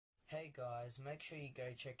Hey guys, make sure you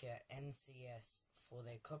go check out NCS for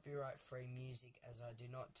their copyright free music, as I do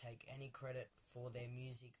not take any credit for their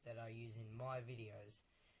music that I use in my videos.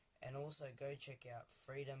 And also go check out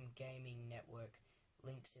Freedom Gaming Network,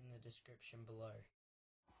 links in the description below.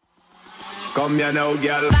 Come here now,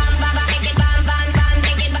 girl.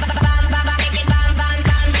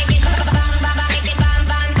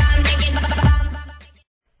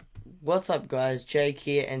 What's up guys, Jake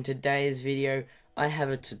here, and today's video I have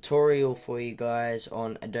a tutorial for you guys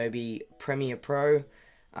on Adobe Premiere Pro.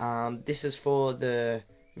 This is for the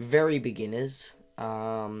very beginners,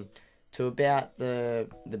 to about the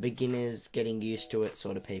beginners getting used to it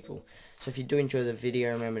sort of people. So if you do enjoy the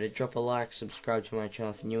video, remember to drop a like, subscribe to my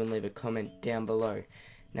channel if you're new, and leave a comment down below.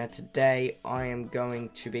 Now today I am going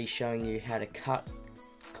to be showing you how to cut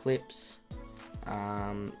clips,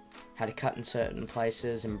 how to cut in certain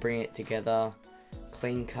places and bring it together,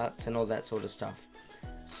 clean cuts and all that sort of stuff.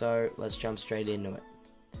 So let's jump straight into it.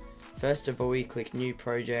 First of all, you click new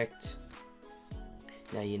project.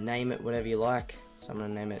 Now you name it whatever you like. So I'm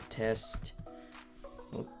going to name it test.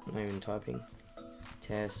 Oh, I'm not even typing.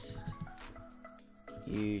 Test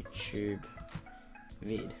YouTube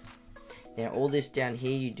vid. Now all this down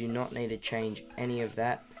here, you do not need to change any of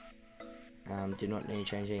that. Do not need to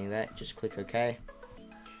change any of that. Just click OK.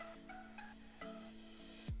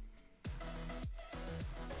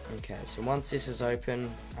 Okay, so once this is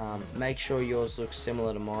open, make sure yours looks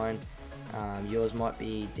similar to mine. Yours might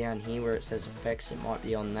be down here where it says effects, it might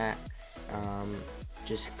be on that.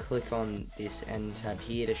 Just click on this end tab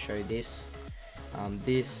here to show this.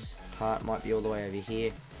 This part might be all the way over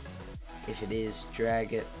here. If it is,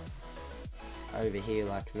 drag it over here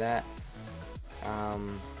like that.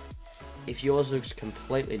 If yours looks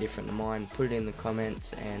completely different to mine, put it in the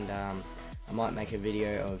comments, and I might make a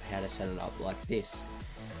video of how to set it up like this.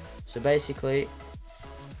 So basically,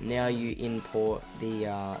 now you import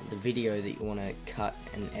the video that you want to cut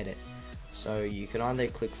and edit. So you can either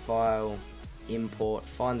click File, Import,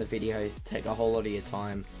 find the video, take a whole lot of your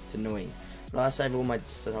time. It's annoying. But I save all my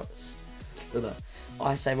stuff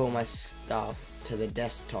to the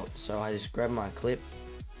desktop. So I just grab my clip,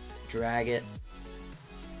 drag it,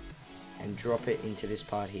 and drop it into this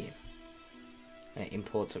part here, and it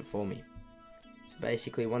imports it for me. So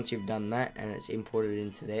basically, once you've done that and it's imported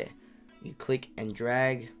into there, you click and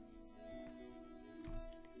drag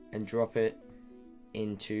and drop it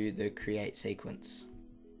into the create sequence.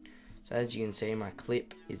 So as you can see, my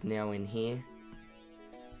clip is now in here.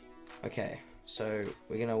 Okay, so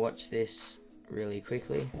we're gonna watch this really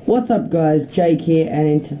quickly. What's up guys, Jake here, and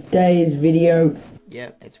in today's video,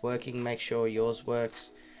 yep, it's working. Make sure yours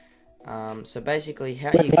works. So basically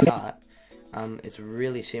how you cut, it's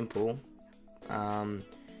really simple.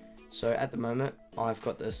 So at the moment I've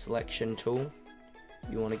got the selection tool.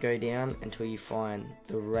 You want to go down until you find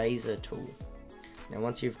the razor tool. Now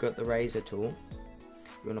once you've got the razor tool,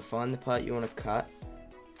 you want to find the part you want to cut.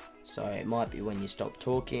 So it might be when you stop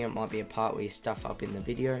talking, it might be a part where you stuff up in the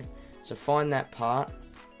video. So find that part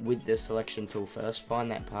with the selection tool first, find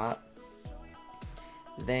that part,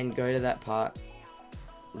 then go to that part,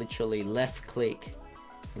 literally left click,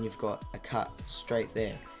 and you've got a cut straight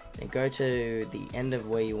there. And go to the end of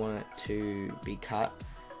where you want it to be cut.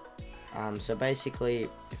 So basically,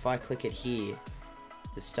 if I click it here,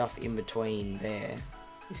 the stuff in between there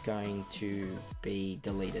is going to be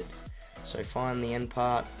deleted. So find the end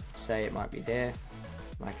part, say it might be there,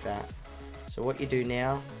 like that. So what you do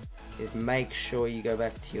now is make sure you go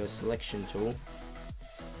back to your selection tool,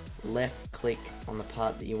 left click on the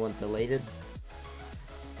part that you want deleted,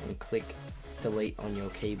 and click delete on your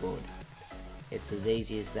keyboard. It's as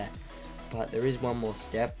easy as that. But there is one more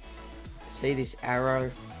step. See this arrow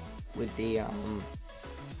with the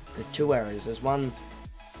there's two arrows. There's one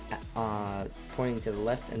pointing to the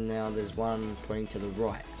left, and now there's one pointing to the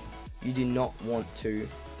right. You do not want to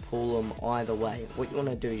pull them either way. What you want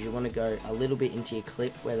to do is you want to go a little bit into your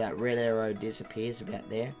clip where that red arrow disappears, about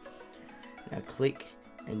there. Now click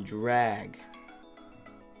and drag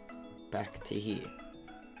back to here,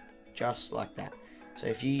 just like that. So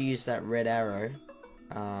if you use that red arrow,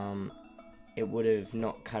 it would have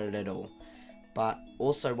not cut it at all. But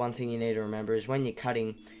also one thing you need to remember is when you're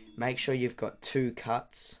cutting, make sure you've got two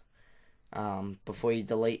cuts before you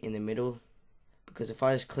delete in the middle. Because if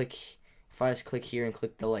I just click here and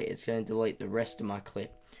click delete, it's going to delete the rest of my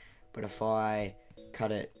clip. But if I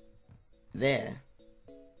cut it there,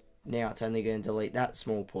 now it's only going to delete that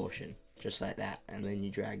small portion, just like that, and then you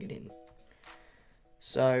drag it in.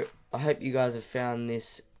 So I hope you guys have found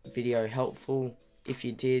this video helpful. If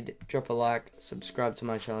you did, drop a like, subscribe to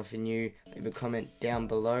my channel if you're new, leave a comment down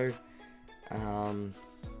below.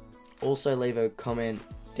 Also leave a comment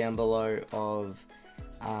down below of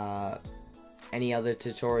any other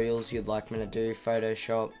tutorials you'd like me to do,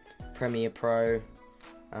 Photoshop, Premiere Pro.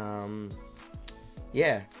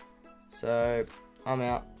 Yeah, so I'm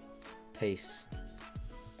out. Peace.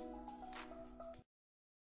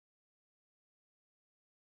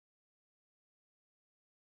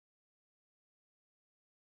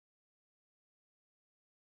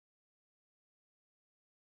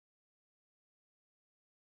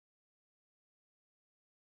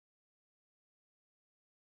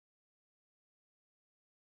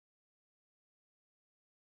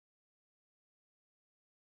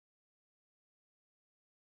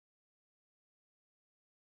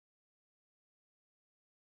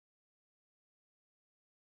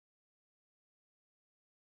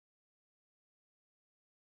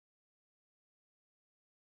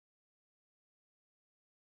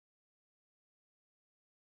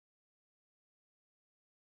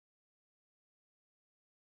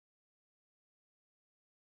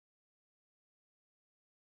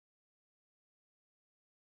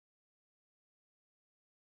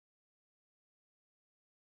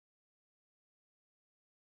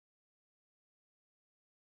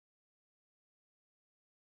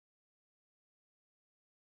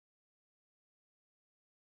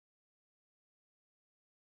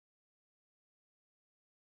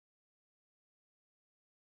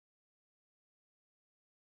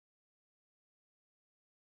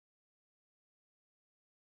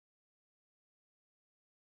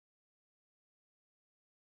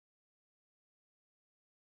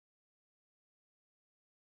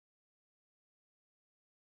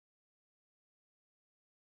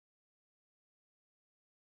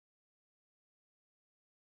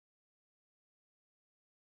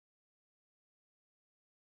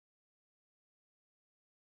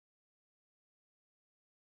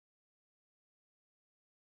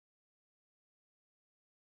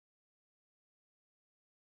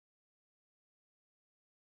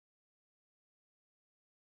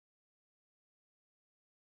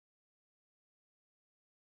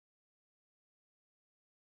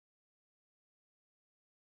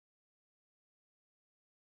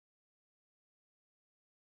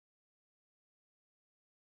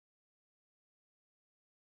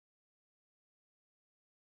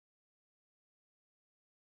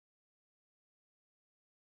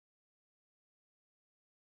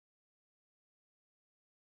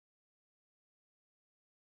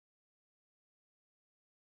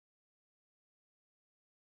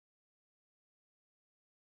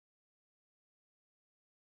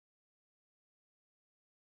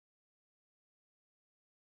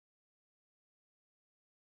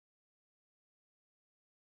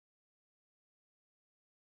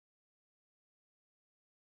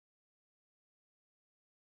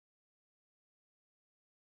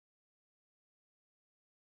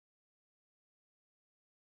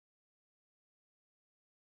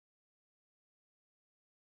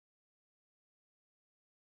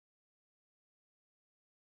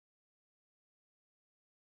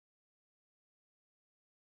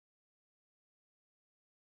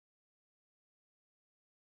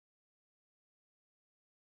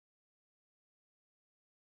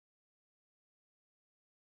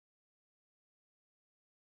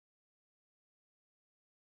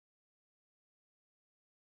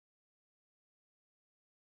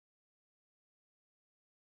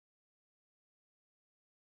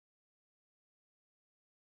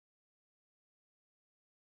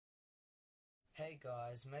 Hey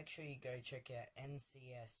guys, make sure you go check out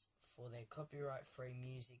NCS for their copyright free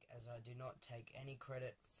music, as I do not take any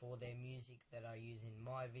credit for their music that I use in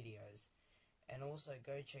my videos. And also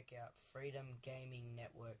go check out Freedom Gaming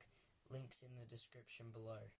Network, links in the description below.